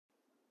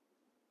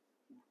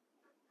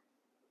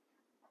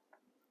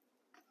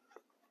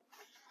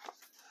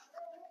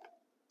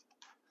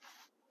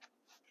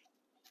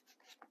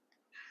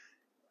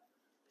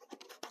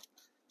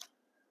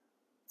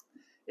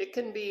it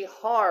can be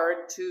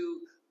hard to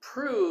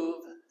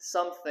prove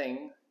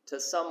something to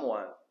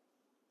someone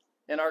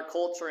in our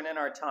culture and in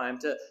our time.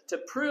 To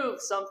prove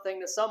something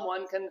to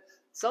someone can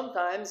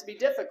sometimes be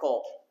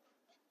difficult.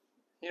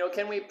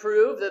 Can we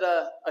prove that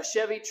a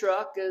Chevy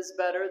truck is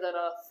better than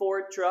a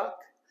Ford truck?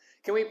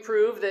 Can we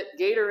prove that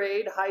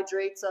Gatorade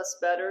hydrates us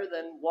better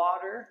than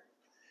water?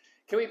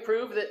 Can we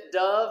prove that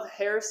Dove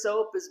hair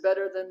soap is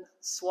better than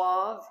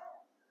Suave?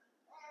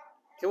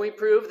 Can we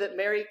prove that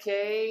Mary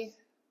Kay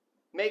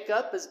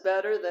makeup is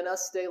better than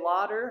Estee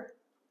Lauder?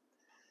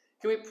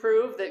 Can we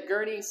prove that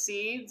Gurney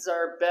seeds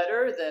are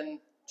better than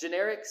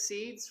generic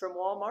seeds from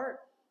Walmart?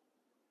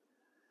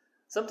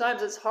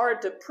 Sometimes it's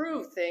hard to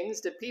prove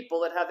things to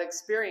people that have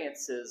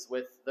experiences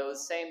with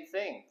those same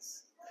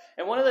things.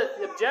 And one of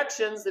the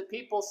objections that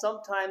people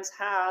sometimes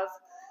have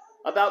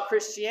about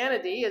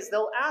Christianity is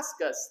they'll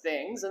ask us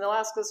things and they'll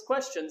ask us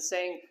questions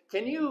saying,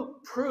 can you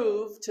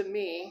prove to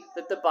me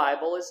that the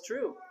Bible is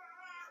true?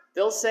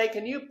 They'll say,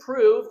 can you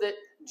prove that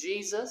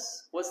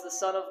Jesus was the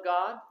Son of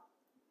God?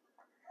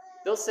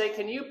 They'll say,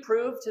 can you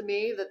prove to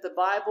me that the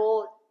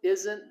Bible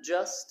isn't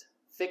just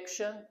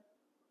fiction?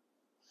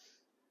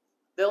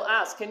 They'll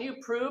ask, can you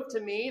prove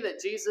to me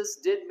that Jesus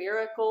did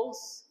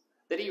miracles,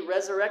 that he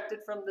resurrected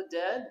from the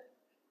dead,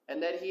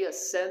 and that he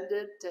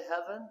ascended to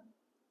heaven?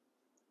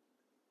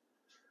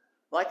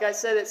 Like I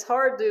said, it's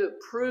hard to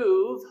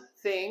prove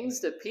things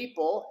to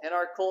people in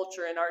our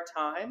culture, in our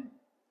time.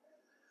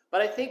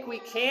 But I think we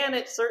can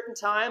at certain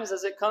times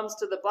as it comes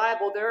to the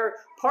Bible. There are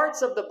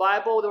parts of the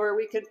Bible where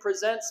we can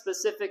present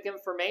specific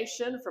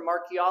information from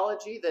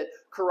archaeology that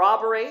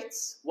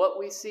corroborates what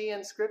we see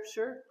in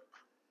Scripture.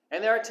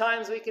 And there are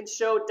times we can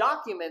show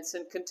documents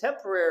in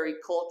contemporary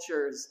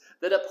cultures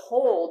that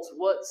upholds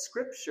what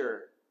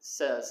Scripture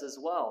says as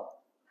well.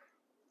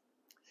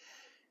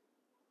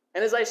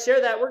 And as I share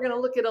that, we're going to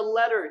look at a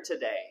letter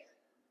today.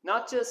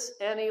 Not just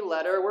any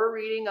letter. We're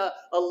reading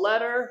a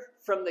letter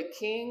from the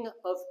king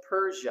of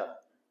Persia,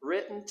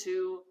 written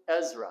to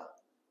Ezra.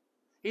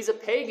 He's a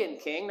pagan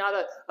king, not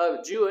a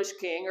Jewish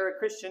king or a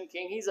Christian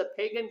king. He's a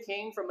pagan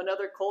king from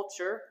another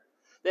culture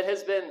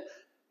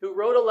who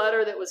wrote a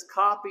letter that was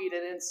copied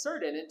and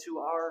inserted into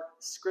our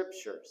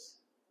scriptures.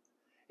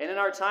 And in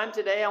our time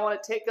today, I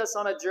want to take us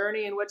on a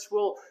journey in which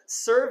we'll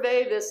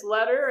survey this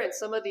letter and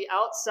some of the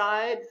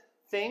outside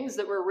things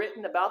that were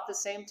written about the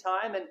same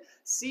time and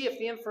see if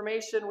the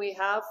information we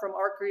have from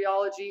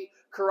archaeology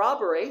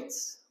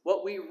corroborates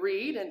what we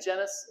read in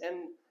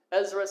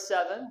Ezra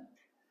 7.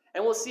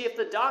 And we'll see if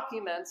the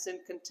documents in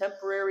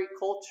contemporary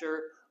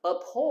culture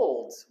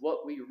upholds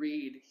what we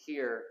read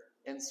here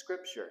in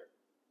Scripture.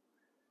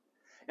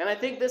 And I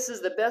think this is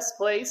the best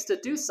place to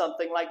do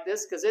something like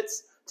this because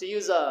it's, to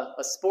use a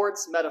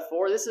sports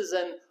metaphor, this is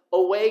an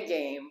away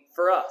game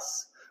for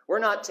us. We're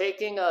not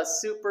taking a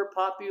super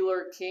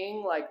popular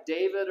king like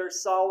David or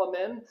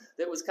Solomon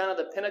that was kind of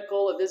the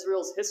pinnacle of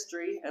Israel's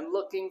history and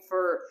looking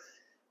for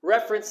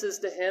references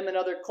to him in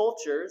other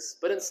cultures,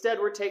 but instead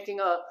we're taking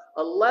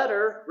a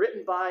letter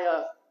written by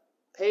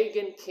a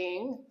pagan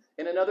king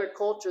in another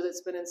culture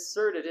that's been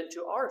inserted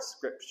into our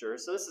scripture.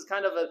 So this is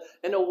kind of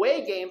an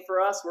away game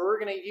for us where we're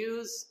going to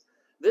use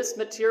this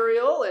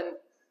material and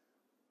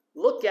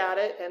look at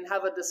it and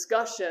have a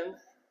discussion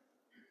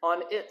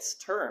on its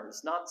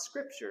terms, not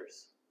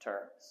Scripture's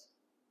terms.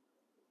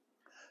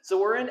 So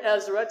we're in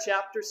Ezra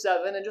chapter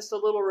 7, and just a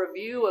little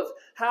review of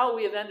how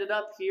we have ended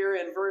up here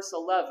in verse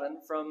 11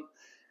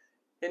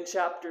 in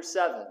chapter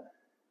 7.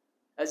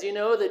 As you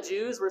know, the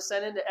Jews were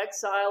sent into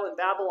exile in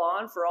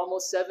Babylon for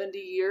almost 70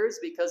 years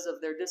because of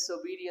their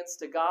disobedience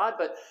to God.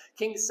 But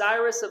King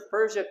Cyrus of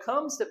Persia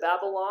comes to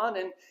Babylon,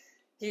 and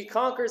he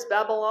conquers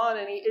Babylon,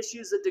 and he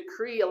issues a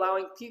decree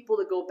allowing people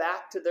to go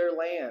back to their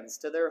lands,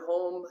 to their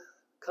home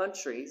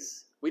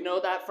countries. We know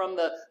that from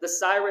the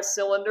Cyrus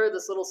cylinder,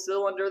 this little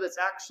cylinder that's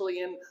actually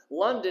in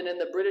London in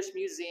the British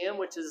Museum,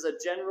 which is a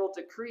general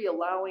decree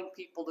allowing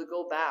people to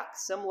go back,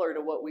 similar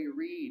to what we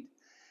read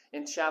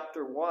in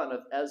chapter 1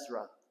 of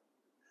Ezra.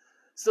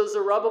 So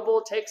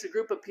Zerubbabel takes a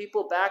group of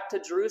people back to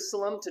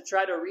Jerusalem to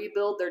try to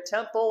rebuild their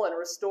temple and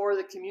restore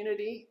the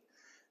community.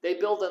 They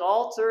build an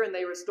altar and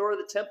they restore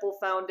the temple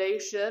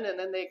foundation, and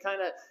then they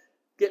kind of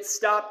get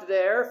stopped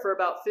there for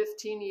about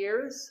 15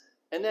 years.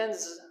 And then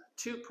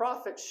two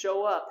prophets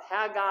show up,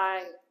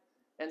 Haggai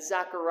and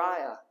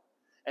Zechariah.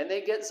 And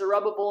they get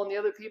Zerubbabel and the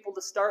other people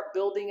to start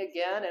building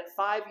again. And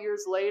 5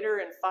 years later,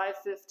 in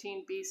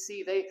 515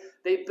 BC,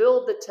 they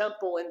build the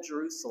temple in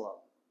Jerusalem.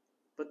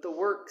 But the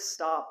work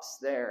stops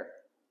there.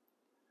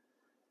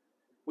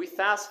 We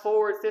fast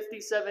forward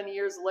 57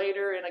 years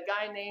later, and a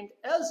guy named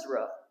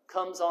Ezra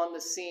comes on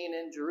the scene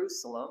in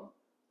Jerusalem.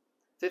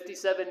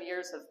 57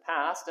 years have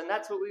passed, and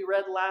that's what we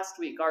read last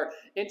week. Our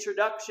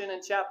introduction in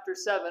chapter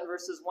 7,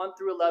 verses 1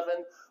 through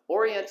 11,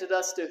 oriented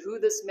us to who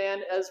this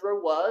man Ezra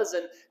was,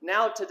 and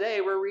now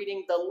today we're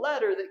reading the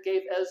letter that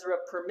gave Ezra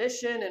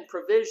permission and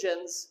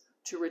provisions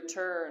to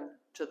return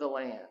to the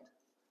land.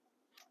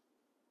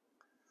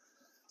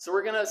 So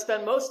we're going to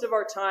spend most of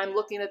our time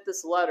looking at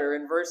this letter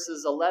in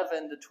verses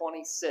 11 to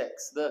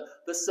 26, the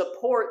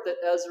support that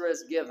Ezra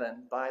is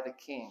given by the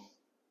king.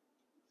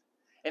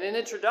 And an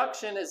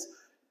introduction is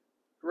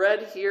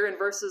read here in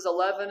verses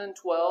 11 and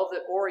 12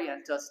 that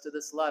orient us to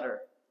this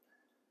letter.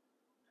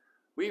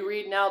 We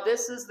read, "Now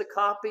this is the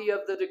copy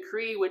of the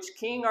decree which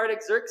King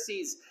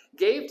Artaxerxes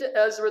gave to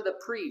Ezra the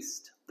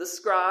priest, the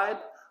scribe,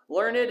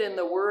 learned in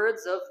the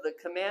words of the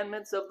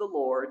commandments of the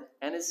Lord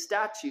and his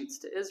statutes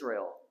to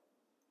Israel.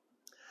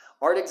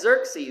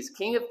 Artaxerxes,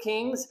 king of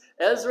kings,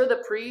 Ezra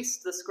the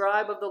priest, the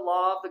scribe of the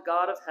law of the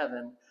God of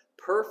heaven,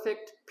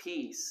 perfect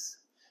peace,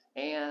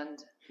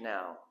 and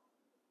now."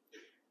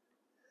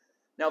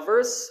 Now,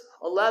 verse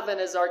 11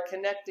 is our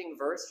connecting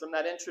verse from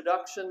that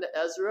introduction to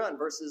Ezra in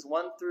verses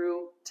 1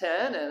 through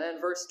 10, and then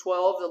verse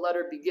 12, the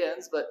letter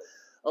begins, but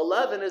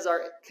 11 is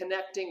our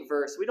connecting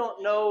verse. We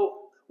don't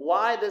know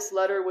why this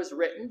letter was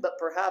written, but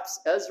perhaps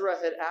Ezra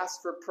had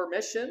asked for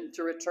permission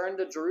to return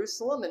to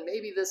Jerusalem, and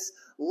maybe this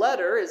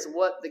letter is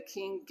what the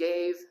king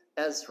gave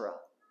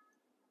Ezra.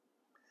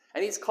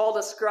 And he's called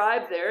a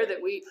scribe there that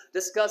we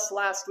discussed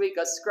last week.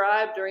 A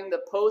scribe during the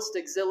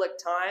post-exilic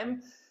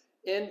time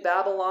in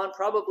Babylon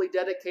probably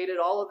dedicated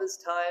all of his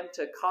time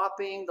to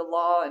copying the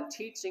law and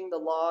teaching the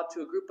law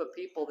to a group of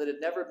people that had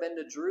never been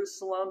to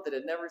Jerusalem, that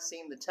had never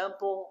seen the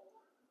temple.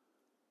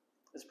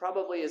 It's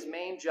probably his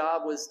main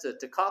job was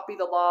to copy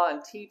the law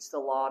and teach the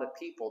law to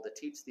people, to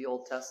teach the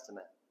Old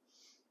Testament.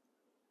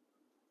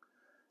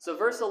 So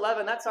verse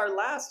 11, that's our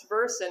last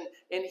verse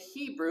in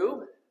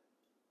Hebrew.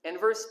 And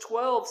verse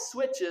 12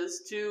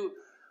 switches to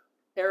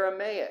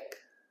Aramaic,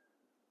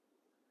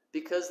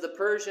 because the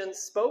Persians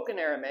spoke in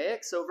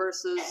Aramaic. So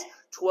verses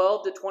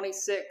 12 to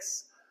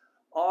 26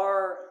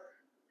 are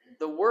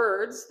the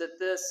words that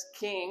this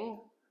king,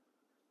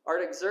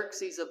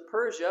 Artaxerxes of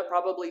Persia,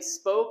 probably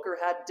spoke or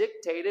had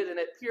dictated, and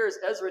it appears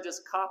Ezra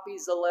just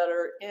copies the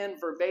letter in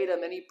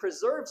verbatim, and he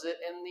preserves it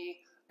in the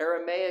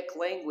Aramaic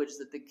language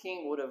that the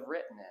king would have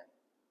written in.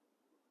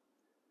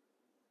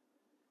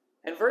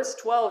 And verse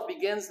 12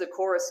 begins the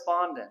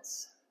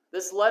correspondence.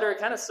 This letter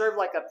kind of served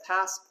like a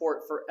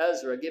passport for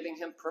Ezra, giving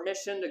him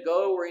permission to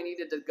go where he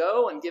needed to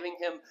go and giving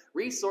him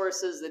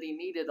resources that he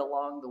needed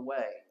along the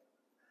way.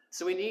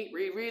 So we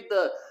read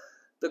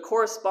the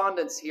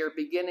correspondence here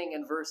beginning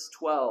in verse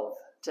 12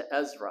 to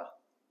Ezra.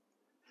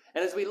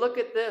 And as we look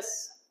at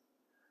this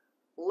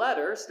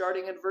letter,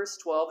 starting in verse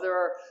 12, there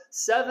are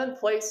 7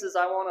 places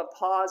I want to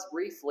pause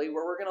briefly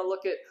where we're going to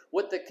look at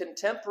what the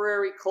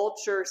contemporary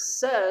culture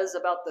says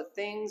about the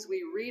things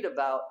we read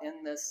about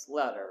in this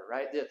letter,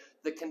 right?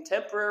 The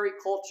contemporary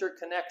culture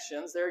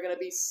connections. There are going to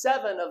be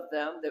 7 of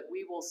them that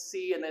we will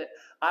see, and that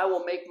I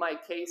will make my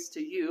case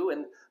to you,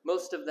 and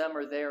most of them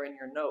are there in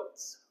your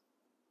notes.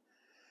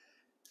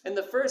 And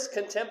the first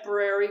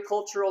contemporary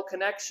cultural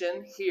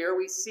connection here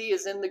we see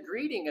is in the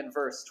greeting in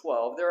verse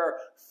 12. There are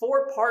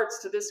 4 parts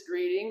to this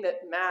greeting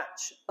that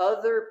match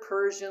other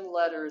Persian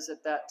letters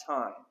at that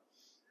time.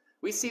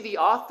 We see the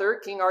author,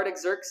 King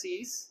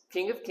Artaxerxes,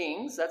 King of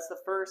Kings. That's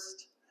the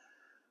first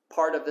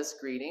part of this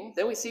greeting.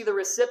 Then we see the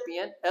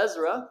recipient,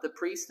 Ezra, the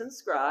priest and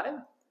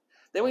scribe.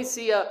 Then we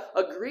see a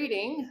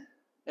greeting.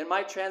 In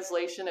my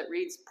translation, it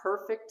reads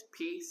perfect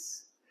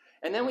peace.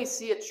 And then we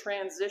see a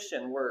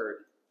transition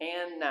word,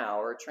 and now,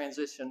 or a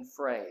transition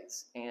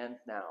phrase, and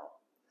now.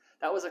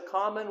 That was a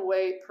common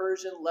way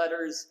Persian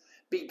letters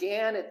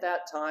began at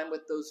that time,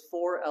 with those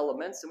 4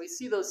 elements, and we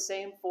see those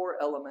same 4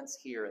 elements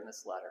here in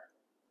this letter.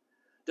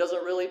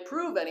 Doesn't really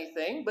prove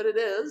anything, but it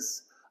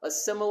is a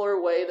similar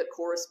way that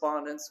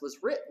correspondence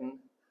was written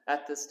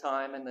at this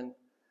time in the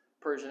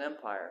Persian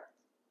Empire.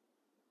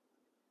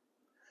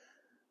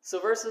 So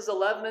verses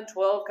 11 and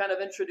 12 kind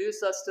of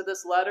introduce us to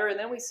this letter, and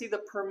then we see the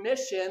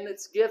permission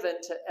that's given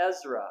to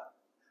Ezra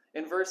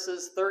in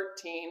verses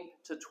 13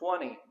 to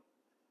 20.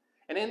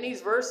 And in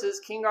these verses,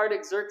 King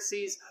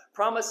Artaxerxes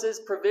promises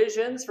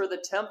provisions for the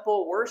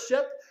temple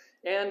worship,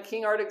 and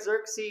King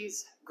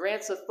Artaxerxes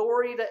grants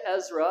authority to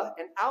Ezra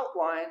and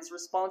outlines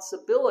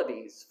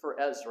responsibilities for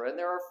Ezra. And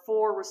there are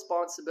 4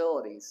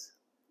 responsibilities.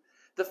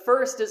 The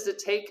first is to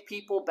take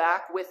people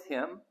back with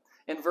him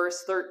in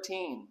verse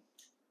 13.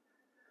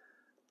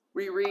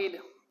 We read,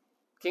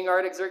 King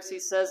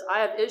Artaxerxes says, "I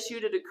have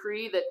issued a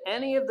decree that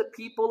any of the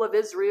people of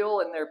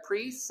Israel and their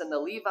priests and the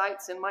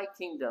Levites in my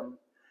kingdom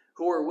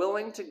who are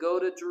willing to go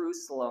to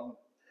Jerusalem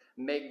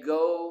may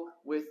go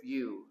with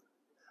you."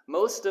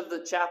 Most of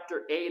the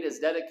chapter 8 is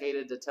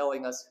dedicated to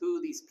telling us who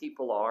these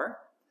people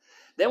are.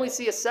 Then we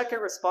see a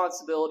second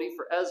responsibility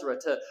for Ezra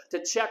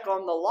to check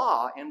on the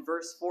law in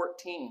verse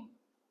 14.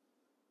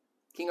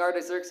 King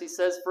Artaxerxes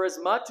says, "For as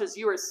much as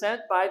you are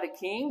sent by the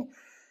king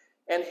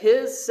and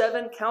his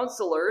 7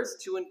 counselors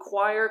to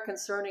inquire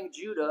concerning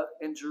Judah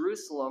and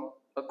Jerusalem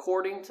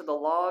according to the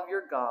law of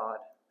your God,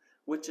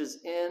 which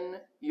is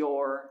in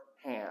your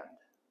hand."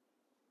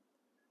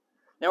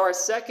 Now, our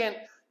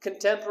second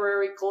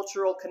contemporary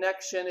cultural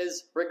connection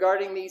is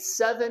regarding these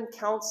 7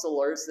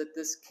 counselors that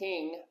this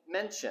king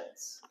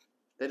mentions.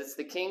 that it's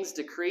the king's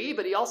decree,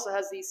 but he also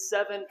has these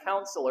 7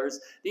 counselors.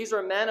 These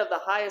were men of the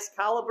highest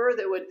caliber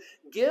that would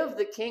give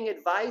the king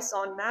advice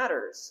on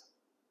matters.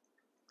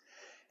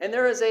 And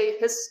there is a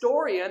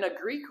historian, a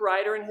Greek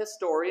writer and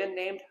historian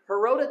named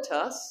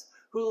Herodotus,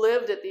 who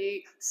lived at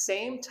the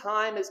same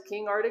time as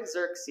King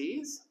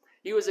Artaxerxes.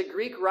 He was a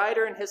Greek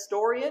writer and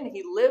historian.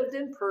 He lived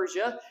in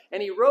Persia,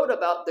 and he wrote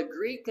about the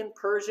Greek and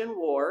Persian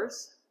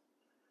wars.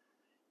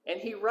 And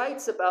he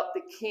writes about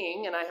the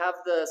king, and I have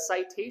the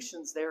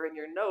citations there in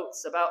your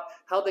notes, about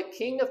how the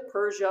king of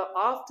Persia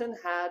often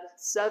had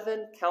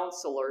 7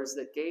 counselors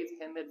that gave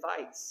him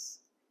advice.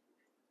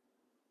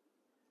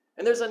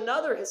 And there's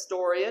another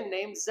historian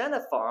named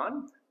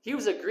Xenophon. He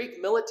was a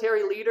Greek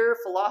military leader,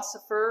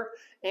 philosopher,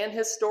 and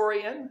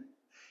historian.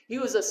 He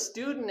was a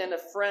student and a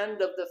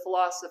friend of the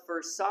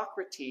philosopher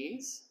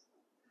Socrates.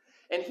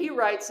 And he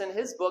writes in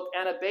his book,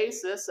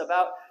 Anabasis,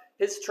 about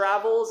his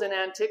travels in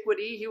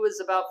antiquity. He was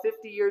about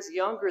 50 years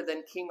younger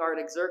than King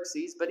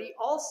Artaxerxes, but he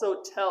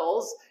also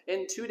tells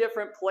in 2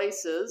 different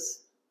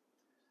places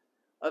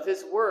of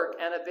his work,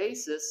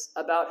 Anabasis,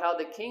 about how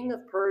the king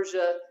of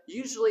Persia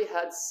usually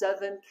had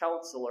 7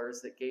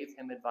 counselors that gave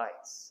him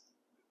advice.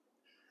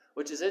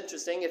 Which is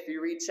interesting if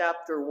you read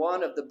chapter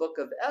 1 of the book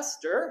of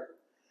Esther,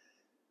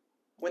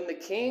 when the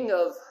king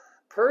of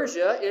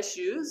Persia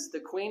issues the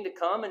queen to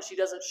come and she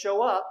doesn't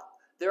show up,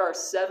 there are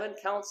 7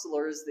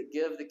 counselors that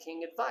give the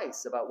king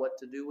advice about what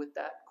to do with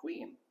that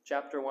queen.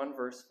 Chapter 1,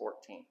 verse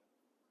 14.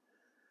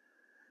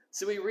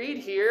 So we read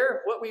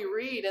here, what we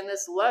read in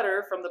this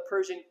letter from the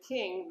Persian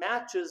king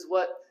matches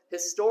what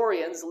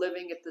historians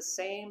living at the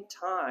same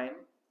time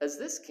as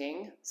this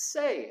king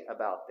say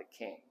about the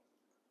king.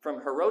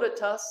 From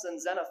Herodotus and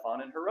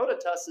Xenophon. And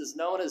Herodotus is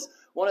known as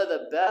one of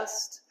the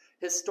best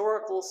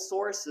historical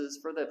sources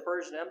for the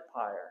Persian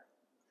Empire.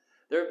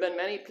 There have been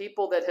many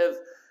people that have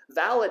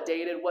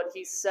validated what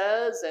he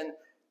says, and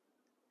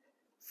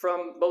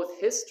from both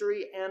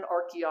history and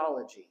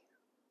archaeology.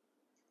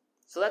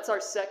 So that's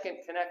our second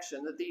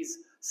connection, that these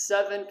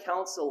 7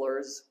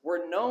 counselors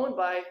were known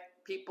by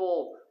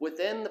people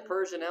within the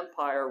Persian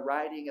Empire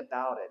writing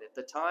about it at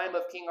the time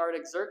of King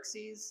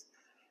Artaxerxes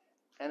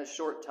and a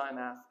short time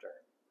after.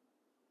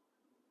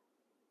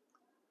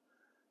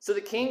 So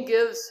the king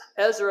gives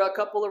Ezra a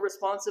couple of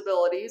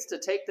responsibilities: to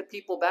take the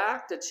people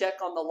back, to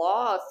check on the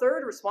law. A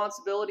third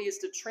responsibility is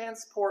to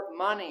transport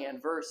money in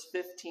verse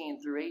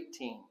 15 through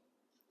 18.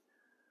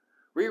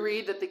 We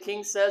read that the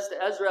king says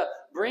to Ezra,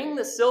 "Bring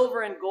the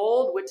silver and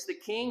gold which the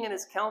king and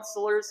his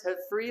counselors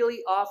have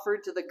freely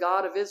offered to the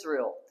God of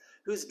Israel,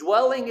 whose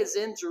dwelling is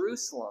in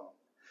Jerusalem,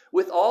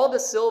 with all the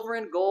silver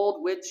and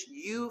gold which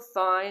you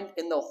find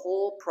in the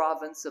whole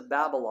province of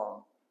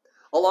Babylon,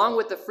 along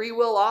with the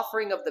freewill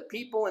offering of the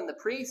people and the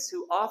priests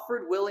who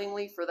offered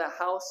willingly for the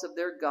house of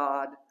their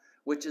God,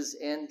 which is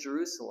in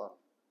Jerusalem.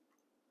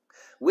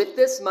 With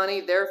this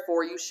money,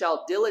 therefore, you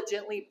shall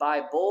diligently buy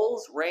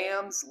bulls,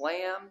 rams,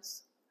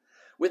 lambs,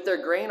 with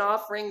their grain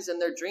offerings and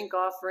their drink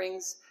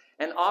offerings,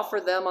 and offer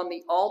them on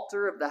the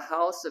altar of the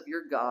house of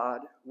your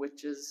God,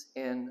 which is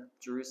in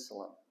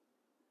Jerusalem."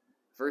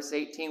 Verse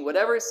 18,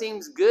 "Whatever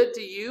seems good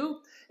to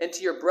you and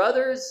to your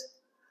brothers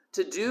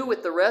to do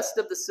with the rest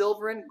of the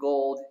silver and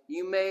gold,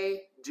 you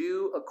may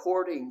do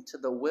according to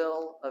the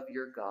will of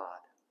your God."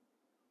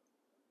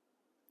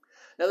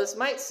 Now this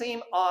might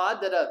seem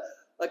odd that a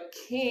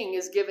king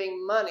is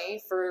giving money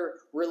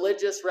for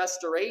religious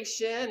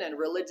restoration and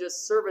religious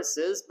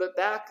services, but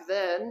back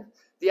then,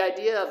 the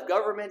idea of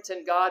government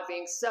and God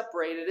being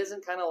separated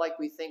isn't kind of like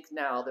we think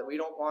now, that we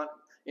don't want,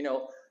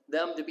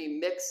 them to be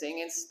mixing.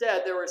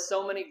 Instead, there were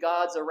so many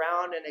gods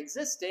around and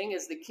existing.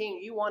 As the king,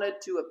 you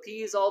wanted to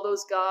appease all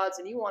those gods,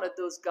 and you wanted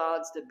those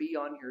gods to be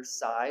on your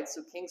side.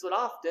 So kings would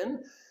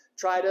often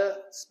try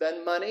to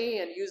spend money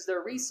and use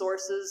their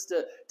resources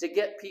to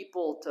get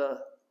people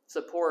to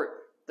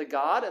support the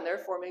god, and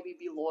therefore maybe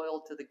be loyal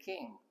to the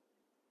king.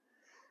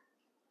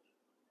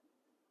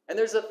 And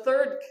there's a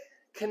third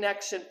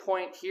connection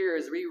point here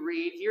as we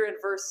read here in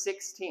verse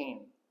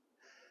 16.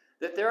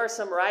 That there are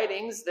some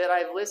writings that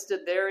I've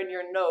listed there in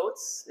your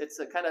notes. It's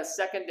a kind of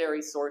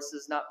secondary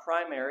sources, not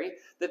primary.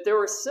 That there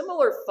were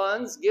similar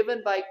funds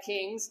given by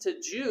kings to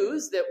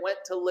Jews that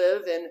went to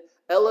live in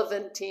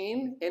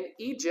Elephantine in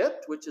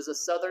Egypt, which is a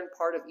southern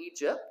part of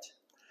Egypt,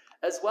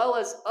 as well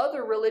as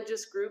other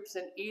religious groups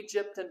in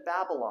Egypt and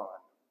Babylon.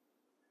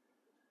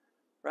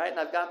 Right? And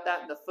I've got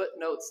that in the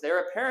footnotes there.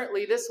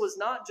 Apparently, this was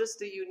not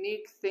just a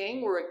unique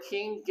thing where a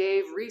king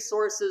gave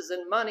resources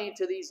and money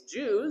to these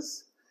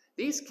Jews.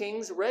 These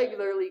kings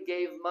regularly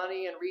gave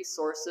money and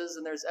resources,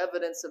 and there's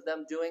evidence of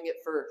them doing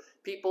it for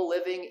people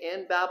living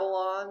in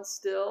Babylon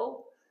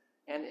still,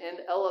 and in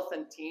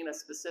Elephantine, a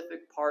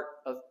specific part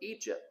of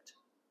Egypt.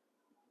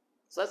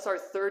 So that's our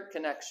third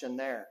connection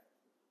there.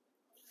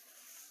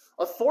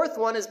 A fourth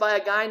one is by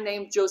a guy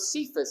named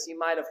Josephus, you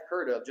might have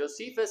heard of.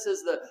 Josephus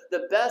is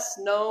the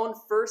best-known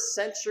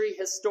first-century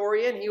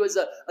historian. He was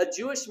a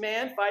Jewish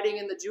man fighting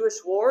in the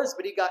Jewish wars,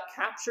 but he got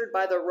captured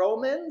by the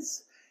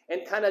Romans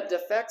and kind of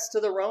defects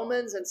to the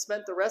Romans and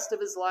spent the rest of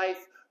his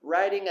life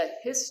writing a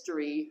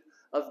history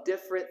of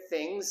different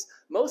things,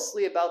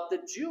 mostly about the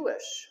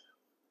Jewish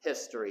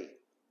history.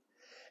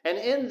 And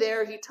in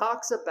there,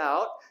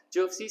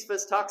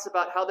 Josephus talks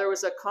about how there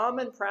was a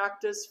common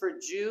practice for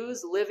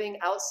Jews living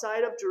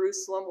outside of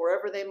Jerusalem,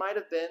 wherever they might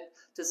have been,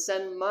 to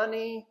send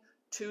money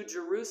to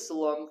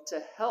Jerusalem to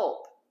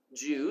help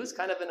Jews,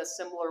 kind of in a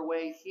similar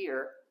way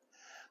here.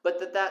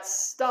 But that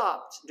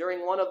stopped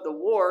during one of the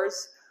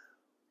wars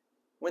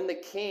when the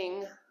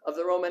king of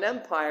the Roman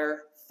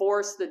Empire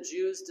forced the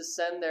Jews to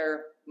send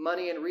their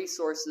money and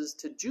resources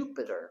to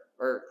Jupiter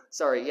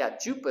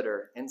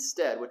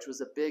instead, which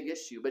was a big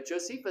issue. But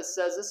Josephus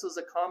says this was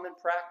a common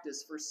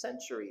practice for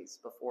centuries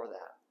before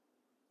that.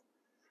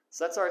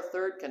 So that's our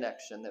third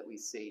connection that we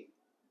see.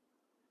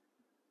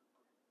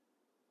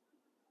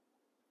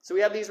 So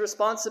we have these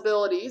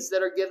responsibilities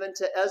that are given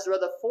to Ezra.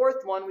 The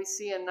fourth one we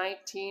see in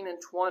 19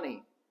 and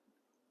 20.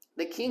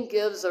 The king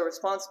gives a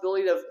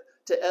responsibility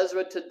to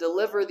Ezra to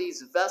deliver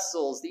these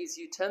vessels, these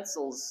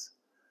utensils,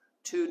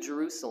 to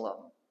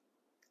Jerusalem.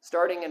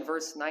 Starting in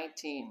verse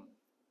 19.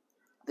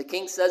 The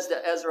king says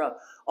to Ezra,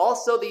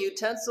 "Also the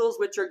utensils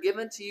which are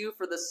given to you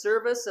for the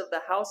service of the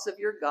house of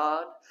your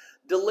God,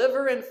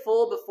 deliver in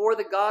full before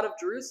the God of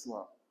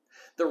Jerusalem.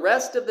 The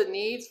rest of the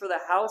needs for the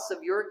house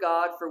of your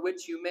God, for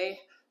which you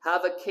may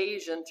have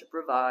occasion to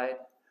provide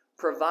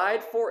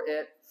for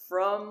it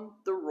from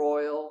the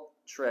royal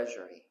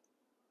treasury."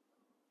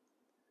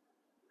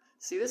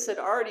 See, this had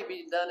already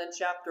been done in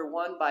chapter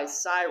 1 by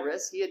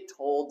Cyrus. He had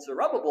told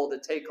Zerubbabel to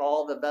take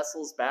all the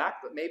vessels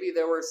back, but maybe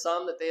there were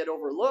some that they had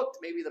overlooked.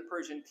 Maybe the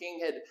Persian king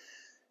had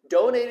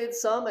donated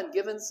some and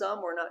given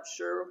some. We're not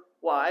sure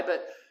why,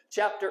 but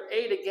chapter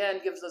 8 again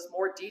gives us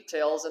more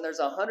details, and there's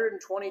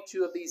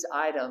 122 of these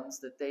items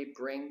that they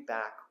bring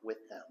back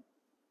with them.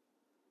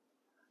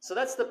 So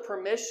that's the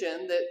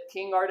permission that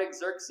King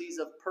Artaxerxes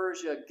of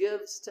Persia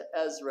gives to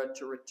Ezra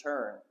to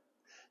return.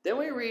 Then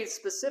we read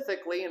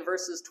specifically in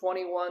verses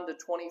 21 to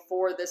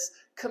 24 this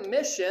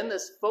commission,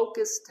 this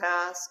focused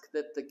task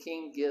that the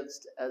king gives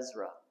to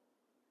Ezra.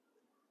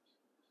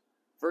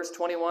 Verse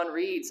 21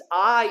 reads,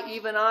 "I,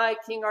 even I,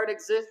 King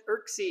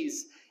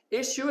Artaxerxes,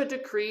 issue a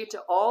decree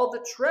to all the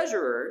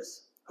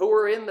treasurers who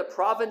are in the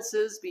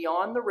provinces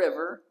beyond the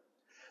river,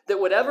 that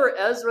whatever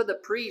Ezra the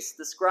priest,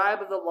 the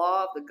scribe of the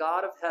law of the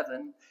God of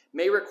heaven,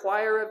 may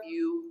require of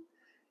you,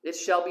 it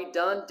shall be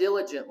done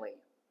diligently.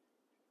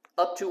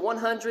 Up to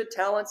 100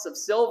 talents of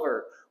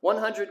silver,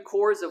 100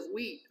 cores of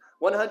wheat,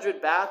 100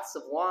 baths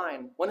of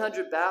wine,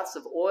 100 baths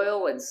of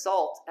oil and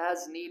salt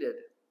as needed.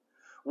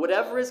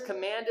 Whatever is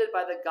commanded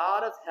by the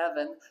God of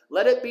heaven,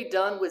 let it be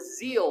done with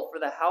zeal for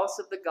the house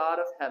of the God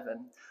of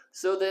heaven,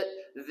 so that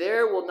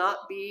there will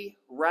not be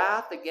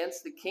wrath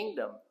against the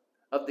kingdom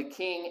of the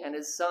king and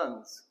his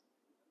sons.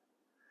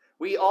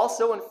 We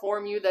also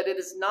inform you that it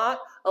is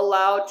not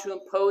allowed to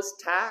impose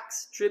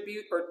tax,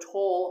 tribute, or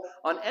toll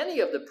on any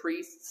of the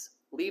priests,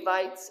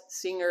 Levites,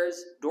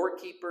 singers,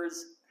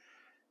 doorkeepers,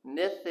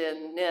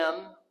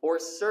 Nethinim, or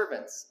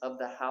servants of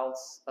the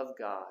house of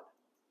God."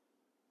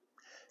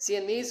 See,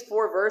 in these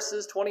 4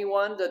 verses,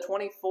 21 to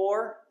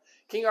 24,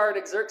 King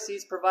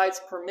Artaxerxes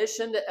provides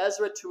permission to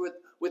Ezra to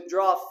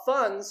withdraw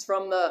funds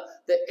from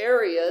the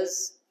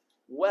areas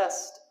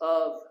west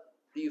of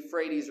the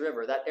Euphrates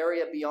River, that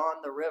area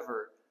beyond the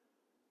river.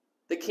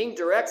 The king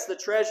directs the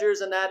treasurers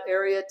in that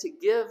area to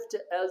give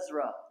to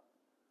Ezra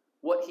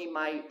what he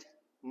might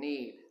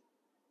need.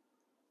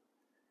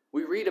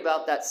 We read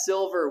about that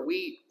silver,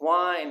 wheat,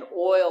 wine,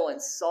 oil,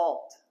 and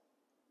salt.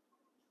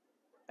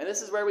 And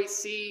this is where we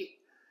see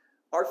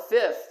our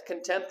 5th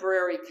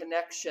contemporary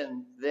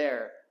connection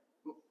there,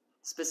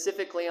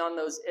 specifically on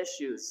those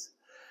issues.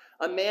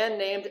 A man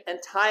named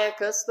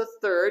Antiochus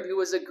III, who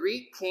was a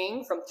Greek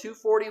king from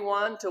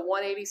 241 to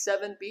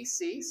 187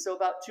 BC, so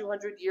about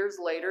 200 years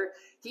later,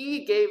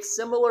 he gave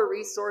similar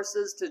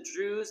resources to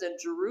Jews in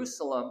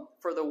Jerusalem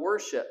for the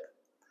worship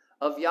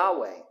of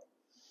Yahweh.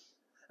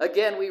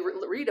 Again, we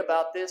read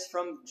about this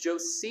from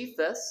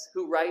Josephus,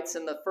 who writes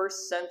in the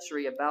 1st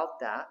century about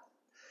that.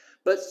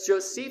 But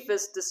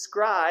Josephus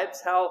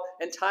describes how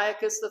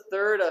Antiochus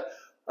III,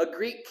 a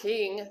Greek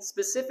king,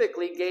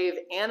 specifically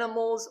gave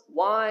animals,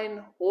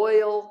 wine,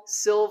 oil,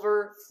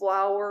 silver,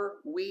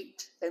 flour,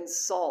 wheat, and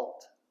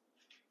salt.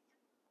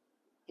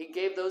 He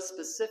gave those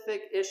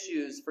specific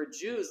issues for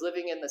Jews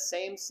living in the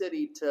same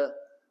city to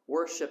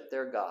worship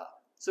their God.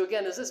 So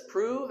again, does this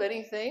prove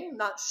anything?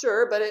 Not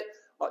sure, but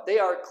they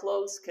are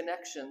close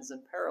connections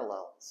and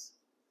parallels.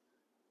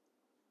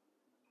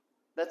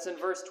 That's in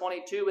verse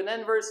 22. And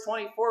then verse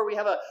 24, we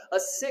have a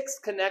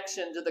 6th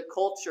connection to the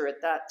culture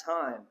at that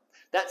time.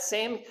 That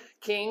same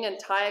king,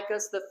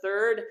 Antiochus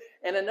III,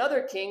 and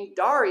another king,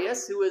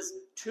 Darius, who was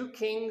 2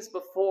 kings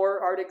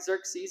before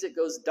Artaxerxes. It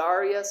goes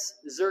Darius,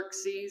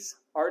 Xerxes,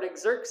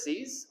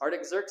 Artaxerxes.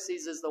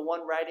 Artaxerxes is the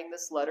one writing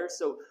this letter.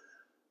 So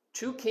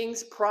 2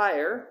 kings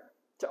prior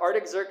to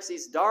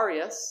Artaxerxes,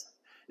 Darius,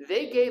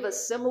 they gave a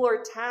similar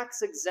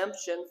tax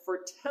exemption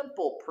for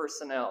temple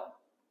personnel,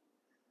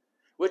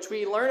 which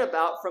we learn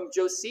about from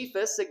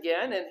Josephus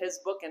again in his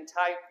book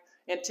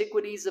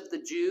Antiquities of the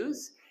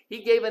Jews.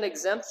 He gave an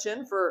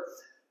exemption for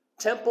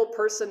temple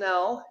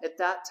personnel at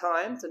that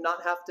time to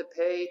not have to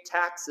pay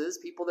taxes,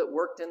 people that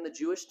worked in the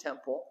Jewish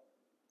temple.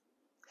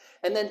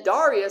 And then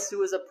Darius, who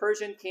was a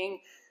Persian king,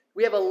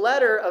 we have a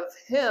letter of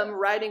him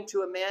writing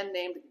to a man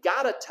named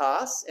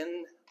Gadatas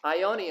in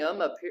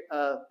Ionium,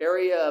 an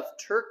area of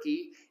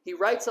Turkey. He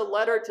writes a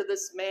letter to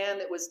this man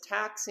that was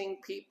taxing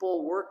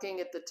people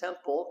working at the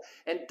temple.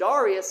 And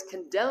Darius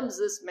condemns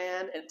this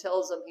man and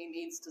tells him he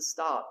needs to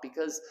stop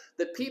because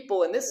the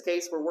people in this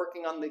case were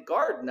working on the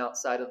garden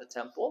outside of the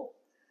temple.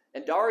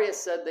 And Darius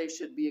said they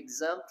should be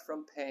exempt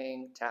from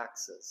paying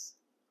taxes.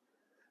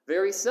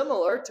 Very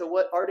similar to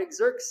what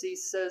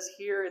Artaxerxes says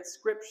here in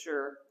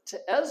Scripture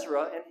to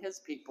Ezra and his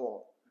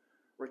people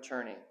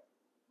returning.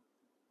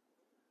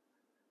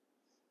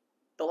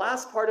 The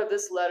last part of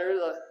this letter,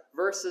 the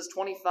verses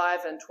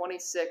 25 and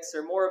 26,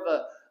 are more of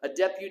a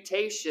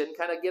deputation,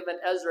 kind of giving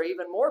Ezra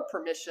even more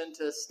permission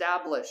to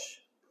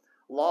establish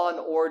law and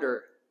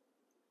order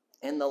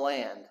in the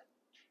land.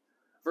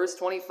 Verse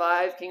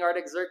 25, King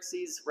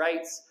Artaxerxes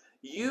writes,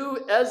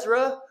 "You,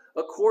 Ezra,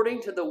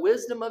 according to the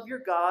wisdom of your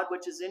God,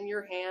 which is in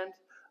your hand,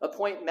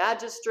 appoint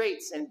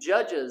magistrates and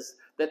judges,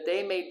 that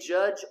they may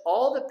judge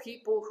all the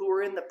people who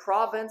are in the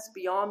province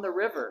beyond the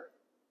river,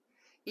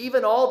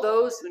 even all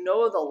those who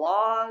know the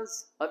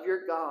laws of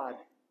your God.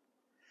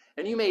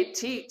 And you may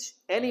teach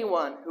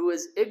anyone who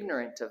is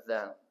ignorant of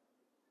them.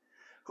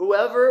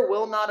 Whoever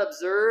will not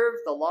observe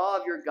the law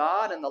of your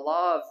God and the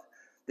law of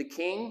the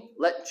king,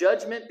 let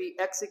judgment be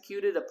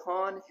executed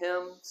upon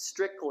him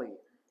strictly,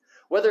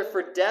 whether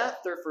for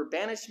death or for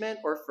banishment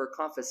or for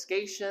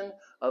confiscation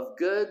of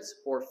goods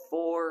or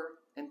for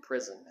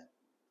imprisonment."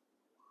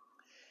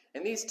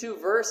 In these two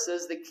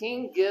verses, the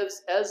king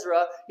gives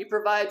Ezra, he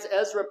provides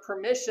Ezra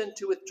permission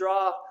to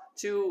withdraw,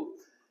 to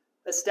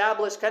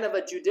establish kind of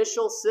a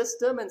judicial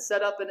system and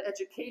set up an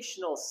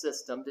educational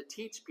system to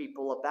teach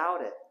people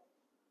about it.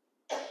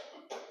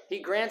 He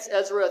grants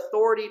Ezra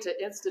authority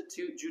to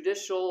institute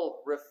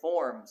judicial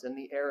reforms in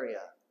the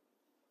area.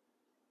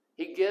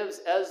 He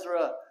gives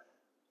Ezra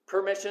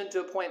permission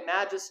to appoint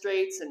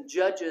magistrates and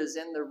judges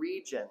in the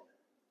region,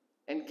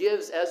 and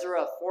gives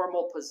Ezra a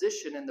formal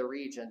position in the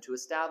region to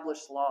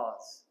establish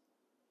laws.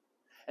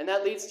 And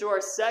that leads to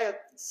our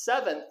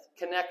seventh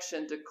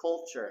connection to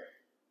culture.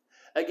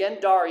 Again,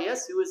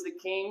 Darius, who was the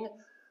king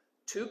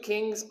 2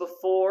 kings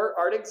before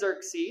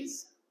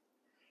Artaxerxes,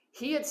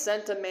 he had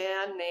sent a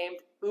man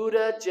named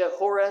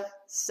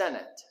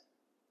Uda-Jehorasenet.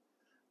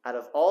 Out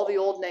of all the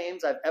old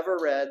names I've ever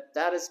read,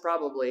 that is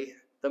probably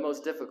the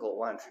most difficult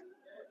one.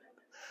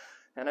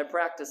 And I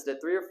practiced it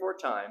 3 or 4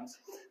 times.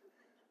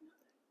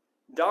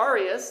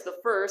 Darius the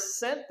first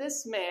sent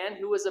this man,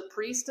 who was a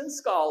priest and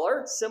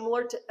scholar,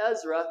 similar to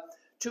Ezra,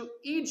 to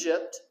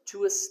Egypt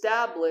to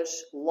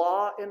establish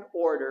law and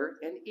order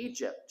in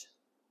Egypt.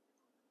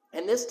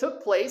 And this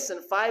took place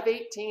in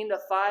 518 to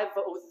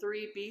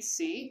 503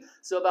 BC,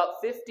 so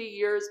about 50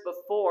 years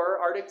before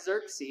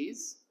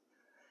Artaxerxes.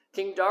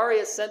 King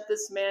Darius sent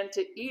this man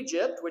to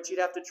Egypt, which you'd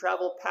have to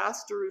travel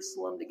past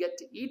Jerusalem to get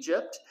to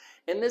Egypt.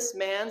 And this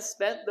man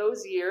spent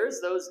those years,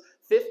 those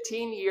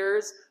 15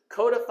 years,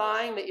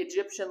 codifying the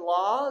Egyptian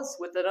laws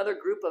with another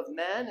group of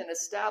men and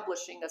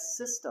establishing a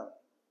system.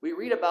 We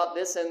read about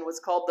this in what's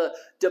called the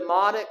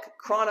Demotic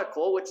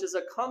Chronicle, which is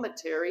a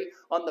commentary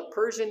on the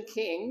Persian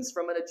kings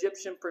from an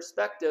Egyptian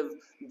perspective,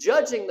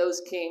 judging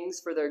those kings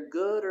for their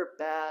good or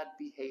bad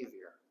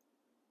behavior.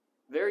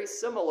 Very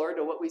similar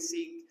to what we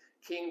see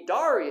King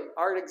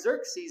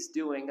Artaxerxes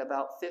doing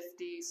about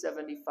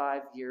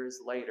 75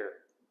 years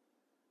later.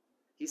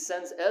 He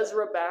sends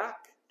Ezra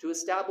back to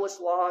establish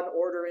law and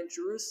order in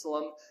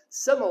Jerusalem,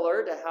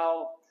 similar to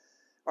how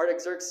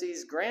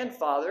Artaxerxes'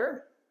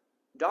 grandfather,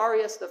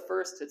 Darius the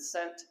First, had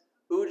sent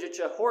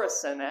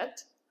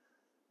Uda-Jehorasenet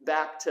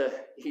back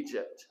to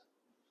Egypt.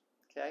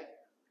 Okay?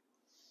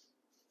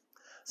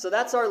 So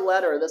that's our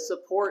letter, the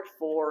support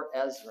for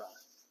Ezra.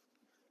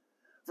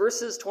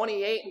 Verses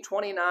 28 and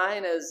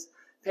 29, as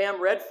Pam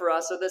read for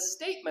us, are the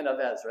statement of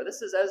Ezra.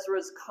 This is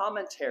Ezra's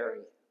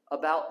commentary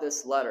about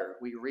this letter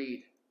we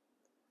read.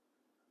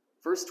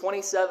 Verse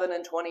 27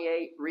 and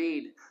 28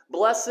 read,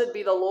 "Blessed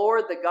be the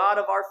Lord, the God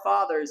of our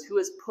fathers, who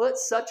has put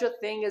such a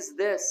thing as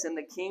this in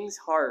the king's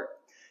heart,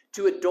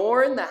 to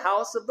adorn the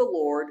house of the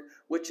Lord,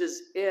 which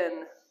is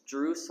in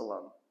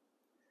Jerusalem,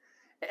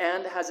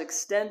 and has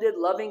extended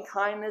loving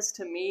kindness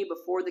to me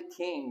before the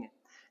king,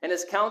 and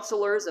his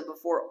counselors, and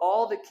before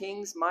all the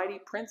king's mighty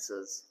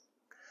princes.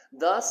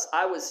 Thus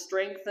I was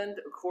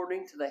strengthened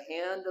according to the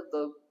hand of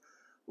the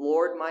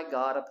Lord my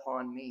God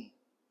upon me.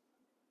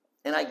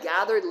 And I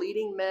gathered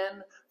leading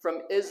men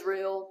from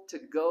Israel to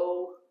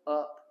go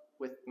up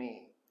with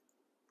me."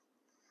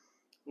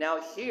 Now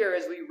here,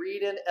 as we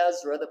read in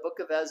Ezra, the book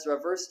of Ezra,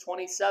 verse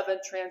 27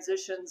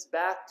 transitions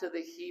back to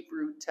the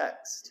Hebrew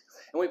text.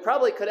 And we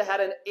probably could have had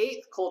an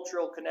 8th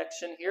cultural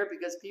connection here,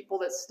 because people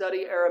that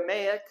study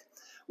Aramaic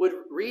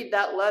would read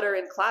that letter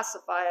and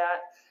classify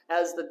it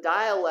as the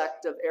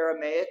dialect of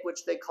Aramaic,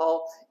 which they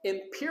call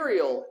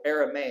Imperial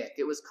Aramaic.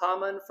 It was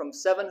common from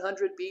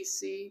 700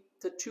 BC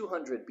to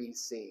 200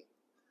 BC.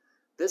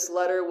 This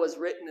letter was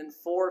written in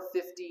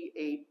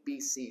 458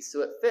 BC,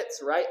 so it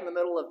fits right in the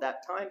middle of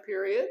that time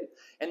period,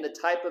 and the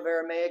type of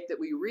Aramaic that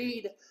we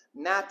read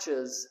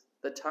matches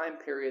the time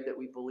period that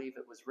we believe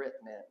it was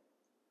written in.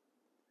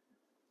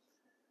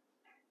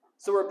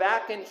 So we're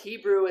back in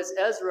Hebrew as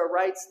Ezra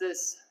writes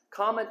this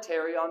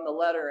commentary on the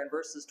letter in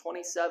verses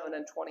 27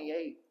 and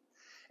 28.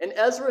 And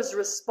Ezra's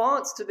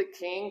response to the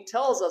king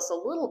tells us a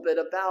little bit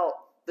about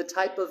the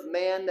type of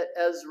man that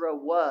Ezra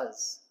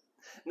was.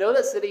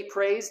 Notice that he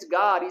praised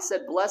God. He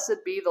said,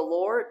 "Blessed be the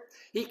Lord."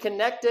 He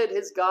connected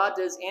his God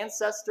to his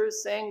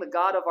ancestors, saying, "The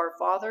God of our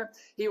father."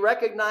 He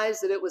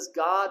recognized that it was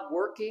God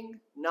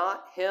working,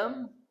 not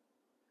him.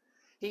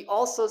 He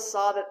also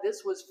saw that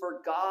this was for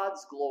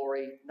God's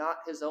glory,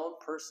 not his own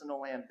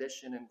personal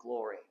ambition and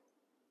glory.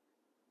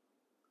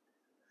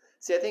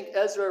 See, I think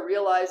Ezra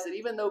realized that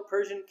even though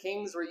Persian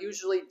kings were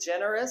usually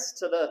generous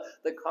to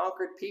the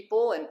conquered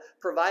people and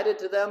provided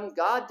to them,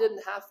 God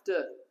didn't have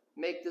to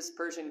make this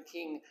Persian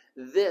king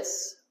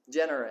this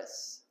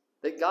generous.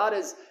 That God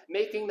is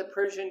making the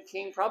Persian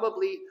king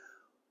probably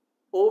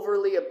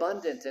overly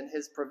abundant in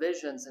his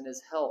provisions and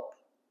his help.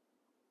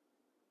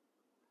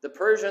 The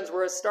Persians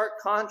were a stark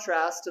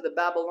contrast to the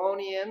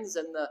Babylonians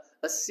and the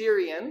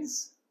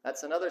Assyrians.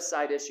 That's another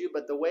side issue,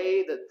 but the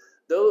way that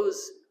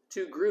those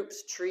two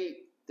groups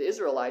treat the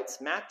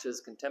Israelites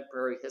matches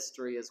contemporary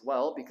history as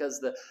well, because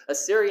the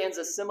Assyrians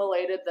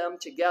assimilated them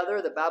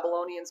together. The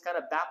Babylonians kind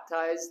of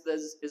baptized the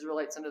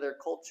Israelites into their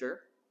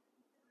culture.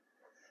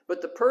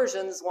 But the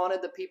Persians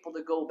wanted the people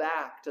to go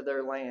back to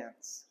their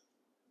lands.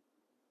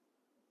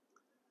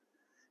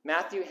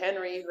 Matthew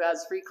Henry, who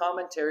has free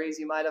commentaries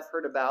you might have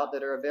heard about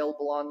that are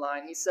available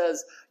online, he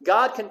says,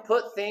 "God can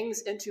put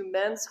things into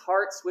men's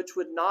hearts which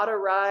would not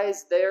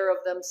arise there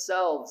of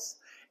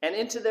themselves, and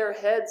into their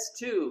heads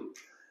too,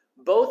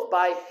 both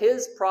by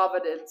his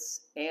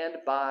providence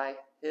and by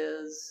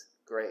his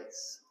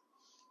grace."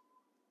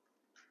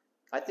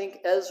 I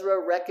think Ezra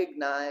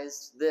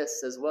recognized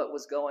this as what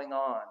was going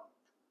on.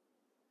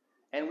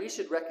 And we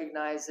should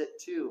recognize it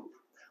too.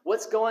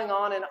 What's going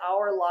on in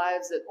our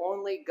lives that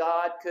only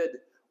God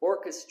could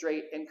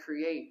orchestrate and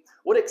create?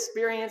 What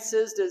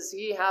experiences does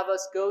he have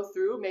us go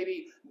through,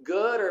 maybe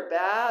good or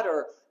bad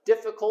or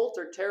difficult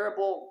or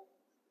terrible,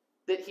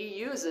 that he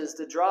uses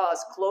to draw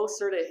us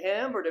closer to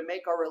him or to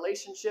make our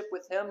relationship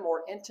with him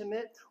more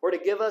intimate or to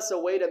give us a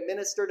way to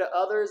minister to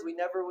others we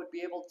never would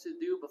be able to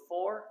do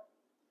before?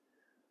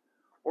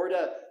 Or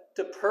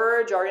to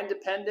purge our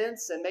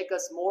independence and make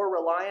us more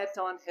reliant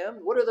on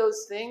him? What are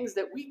those things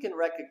that we can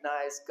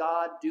recognize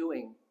God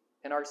doing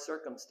in our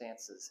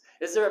circumstances?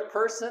 Is there a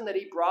person that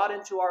he brought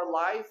into our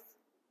life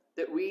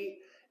that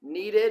we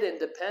needed and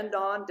depend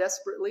on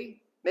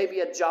desperately?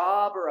 Maybe a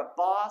job or a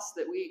boss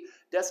that we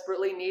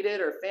desperately needed,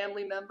 or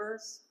family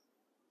members?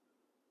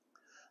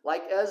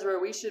 Like Ezra,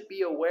 we should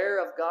be aware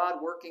of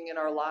God working in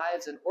our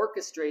lives and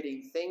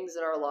orchestrating things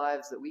in our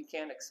lives that we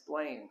can't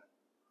explain,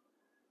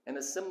 in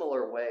a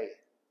similar way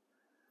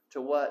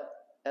to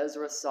what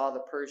Ezra saw the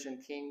Persian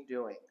king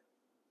doing.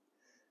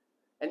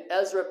 And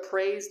Ezra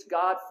praised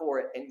God for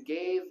it and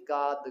gave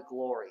God the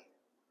glory.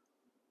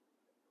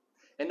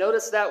 And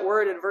notice that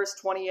word in verse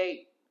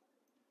 28.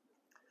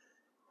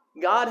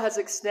 God has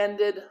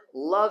extended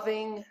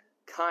loving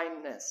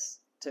kindness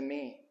to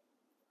me.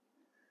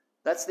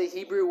 That's the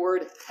Hebrew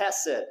word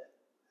chesed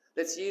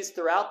that's used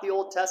throughout the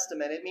Old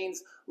Testament. It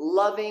means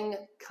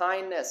loving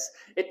kindness.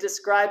 It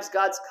describes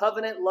God's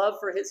covenant love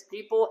for his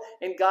people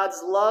and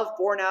God's love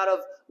born out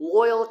of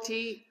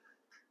loyalty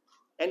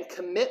and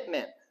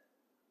commitment,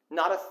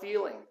 not a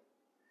feeling.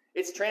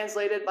 It's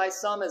translated by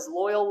some as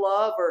loyal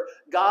love or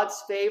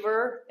God's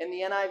favor in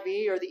the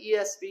NIV, or the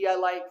ESV I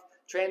like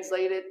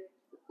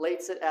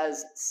translates it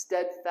as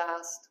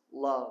steadfast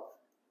love.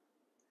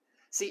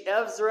 See,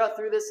 Ezra,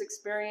 through this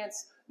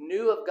experience,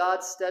 knew of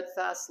God's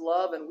steadfast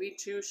love, and we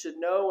too should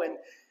know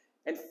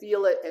and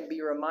feel it and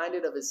be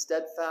reminded of his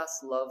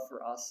steadfast love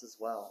for us as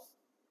well.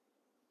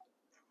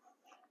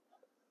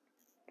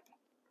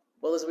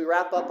 Well, as we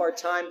wrap up our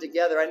time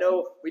together, I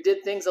know we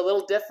did things a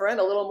little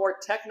different, a little more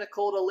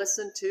technical to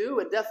listen to,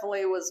 and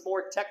definitely was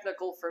more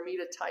technical for me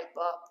to type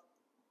up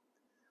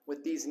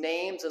with these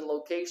names and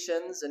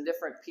locations and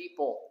different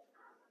people.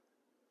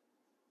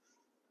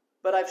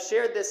 But I've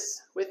shared this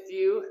with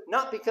you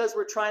not because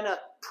we're trying to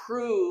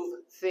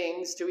prove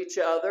things to each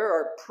other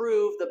or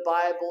prove the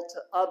Bible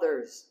to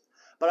others,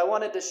 but I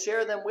wanted to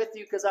share them with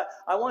you because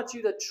I want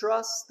you to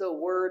trust the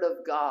Word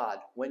of God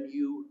when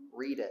you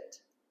read it.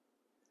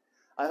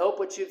 I hope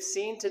what you've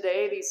seen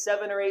today, these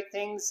 7 or 8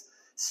 things,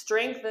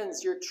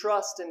 strengthens your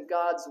trust in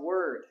God's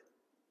Word.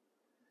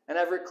 And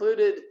I've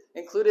included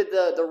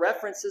the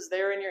references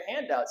there in your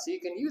handout, so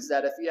you can use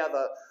that if you have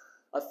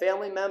a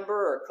family member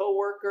or a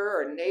coworker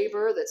or a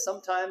neighbor that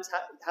sometimes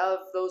have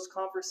those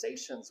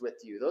conversations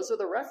with you. Those are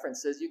the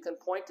references. You can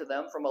point to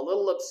them from a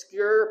little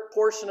obscure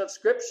portion of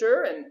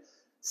Scripture and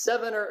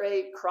 7 or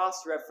 8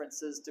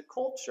 cross-references to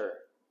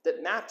culture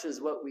that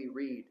matches what we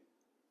read.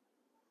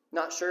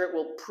 Not sure it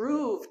will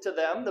prove to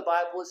them the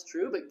Bible is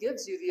true, but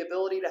gives you the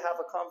ability to have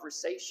a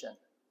conversation.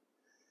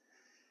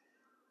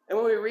 And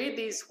when we read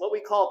these, what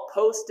we call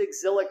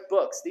post-exilic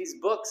books, these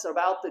books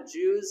about the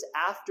Jews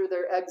after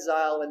their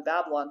exile in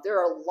Babylon, there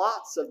are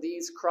lots of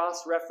these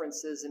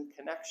cross-references and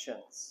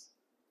connections.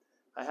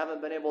 I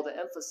haven't been able to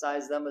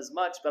emphasize them as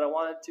much, but I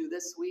wanted to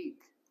this week.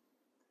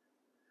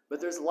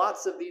 But there's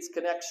lots of these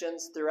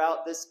connections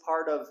throughout this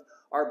part of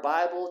our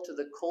Bible to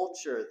the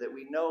culture that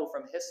we know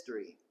from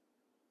history.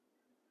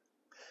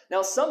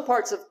 Now, some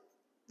parts of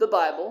the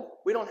Bible,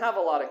 we don't have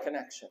a lot of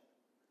connection.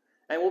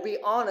 And we'll be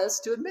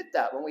honest to admit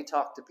that when we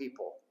talk to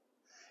people.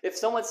 If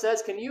someone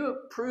says, can you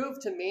prove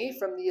to me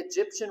from the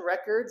Egyptian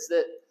records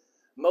that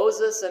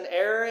Moses and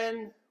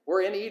Aaron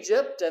were in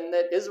Egypt and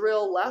that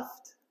Israel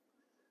left?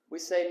 We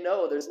say,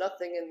 no, there's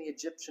nothing in the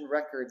Egyptian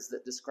records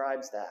that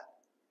describes that.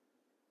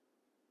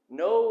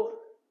 No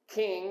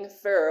king,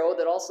 Pharaoh,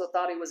 that also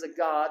thought he was a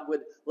god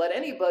would let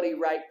anybody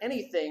write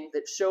anything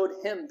that showed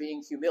him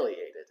being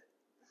humiliated,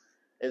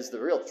 is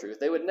the real truth.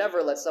 They would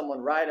never let someone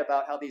write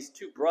about how these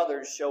two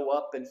brothers show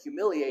up and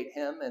humiliate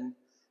him and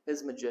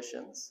his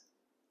magicians.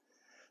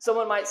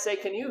 Someone might say,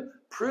 can you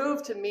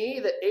prove to me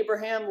that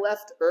Abraham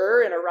left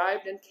Ur and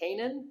arrived in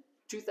Canaan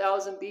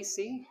 2000 BC?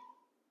 We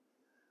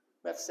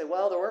have to say,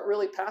 well, there weren't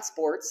really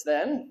passports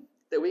then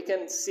that we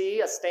can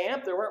see a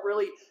stamp. There weren't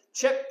really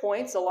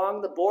checkpoints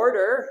along the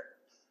border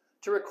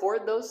to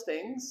record those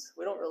things.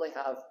 We don't really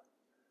have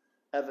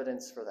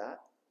evidence for that.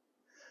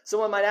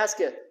 Someone might ask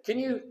you, can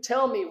you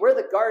tell me where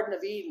the Garden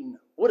of Eden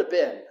would have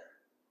been?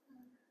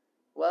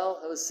 Well,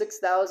 it was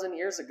 6,000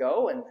 years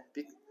ago, and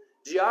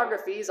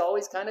geography is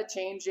always kind of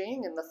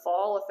changing, and the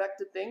fall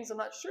affected things. I'm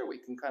not sure we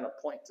can kind of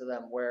point to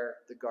them where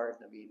the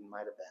Garden of Eden might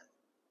have been.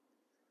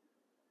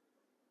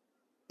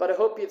 But I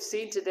hope you've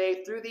seen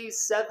today through these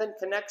 7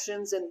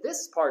 connections in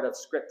this part of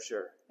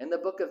Scripture, in the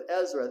book of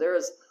Ezra, there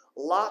is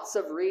lots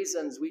of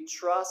reasons we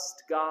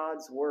trust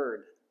God's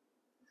Word.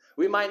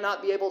 We might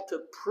not be able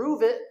to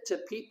prove it to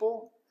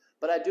people,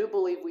 but I do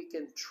believe we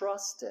can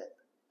trust it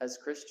as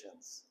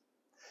Christians.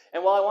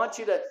 And while I want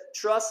you to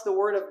trust the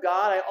Word of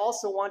God, I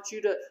also want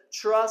you to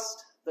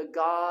trust the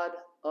God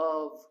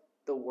of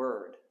the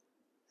Word.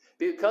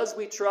 Because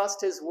we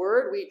trust His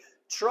Word, we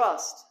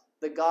trust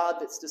the God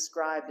that's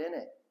described in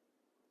it.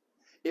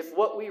 If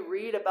what we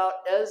read about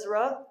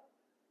Ezra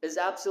is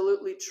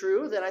absolutely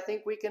true, then I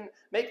think we can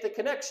make the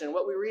connection.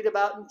 What we read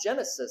about in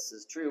Genesis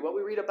is true. What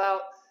we read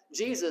about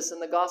Jesus in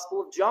the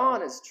Gospel of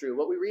John is true.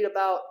 What we read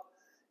about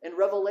in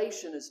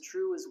Revelation is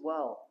true as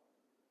well.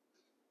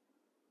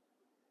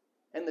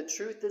 And the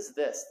truth is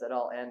this that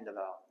I'll end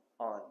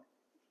on.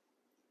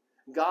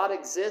 God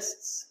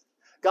exists.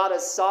 God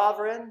is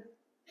sovereign.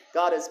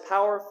 God is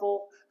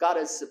powerful. God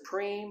is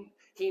supreme.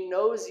 He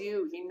knows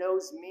you. He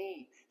knows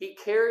me. He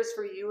cares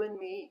for you and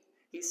me.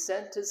 He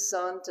sent His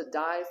Son to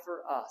die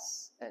for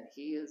us, and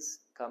He is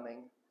coming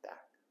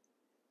back.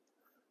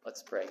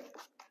 Let's pray.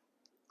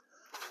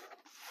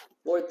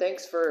 Lord,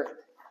 thanks for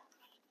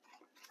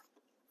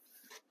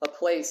a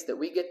place that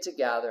we get to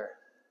gather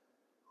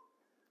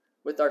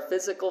with our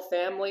physical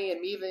family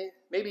and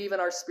maybe even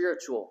our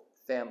spiritual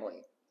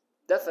family.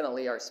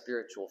 Definitely our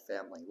spiritual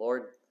family.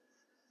 Lord,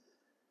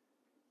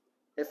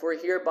 if we're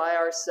here by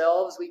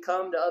ourselves, we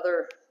come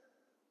to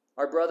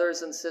our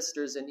brothers and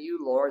sisters in you,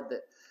 Lord,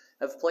 that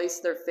have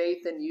placed their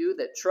faith in you,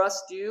 that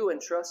trust you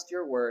and trust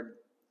your word.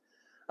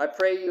 I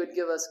pray you would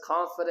give us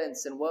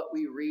confidence in what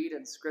we read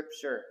in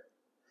Scripture.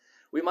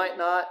 We might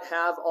not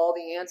have all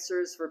the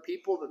answers for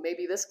people, but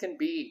maybe this can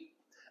be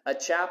a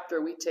chapter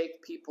we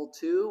take people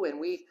to and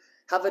we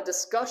have a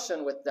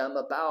discussion with them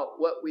about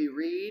what we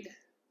read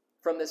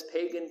from this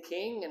pagan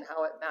king and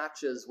how it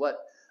matches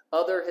what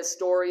other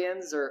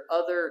historians or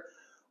other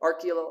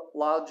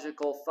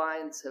archaeological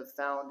finds have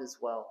found as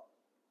well.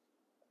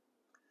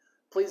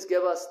 Please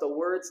give us the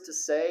words to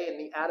say and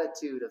the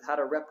attitude of how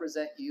to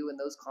represent you in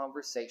those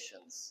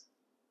conversations.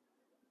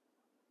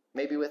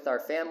 Maybe with our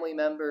family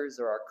members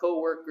or our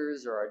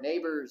co-workers or our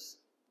neighbors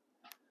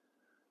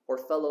or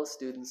fellow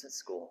students at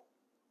school.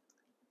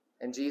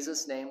 In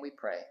Jesus' name we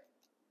pray.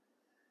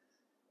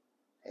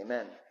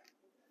 Amen.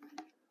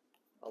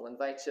 I'll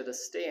invite you to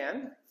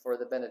stand for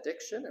the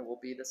benediction and we'll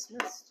be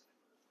dismissed.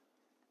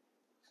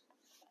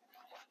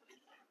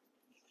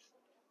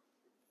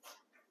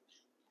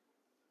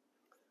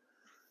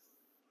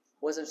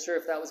 Wasn't sure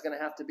if that was going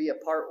to have to be a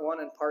part 1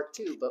 and part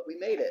 2, but we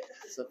made it.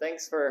 So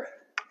thanks for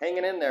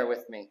hanging in there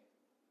with me.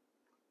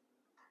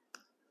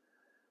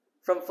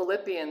 From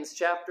Philippians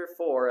chapter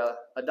 4,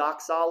 a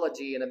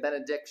doxology and a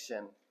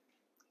benediction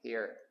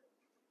here.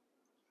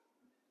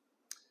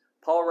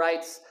 Paul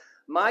writes,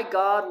 "My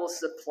God will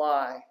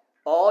supply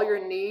all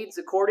your needs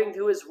according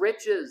to His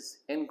riches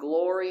in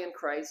glory in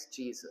Christ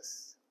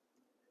Jesus.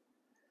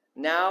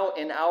 Now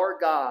in our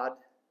God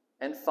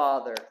and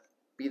Father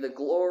be the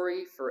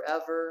glory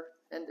forever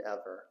and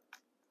ever.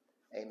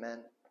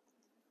 Amen."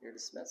 You're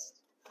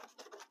dismissed.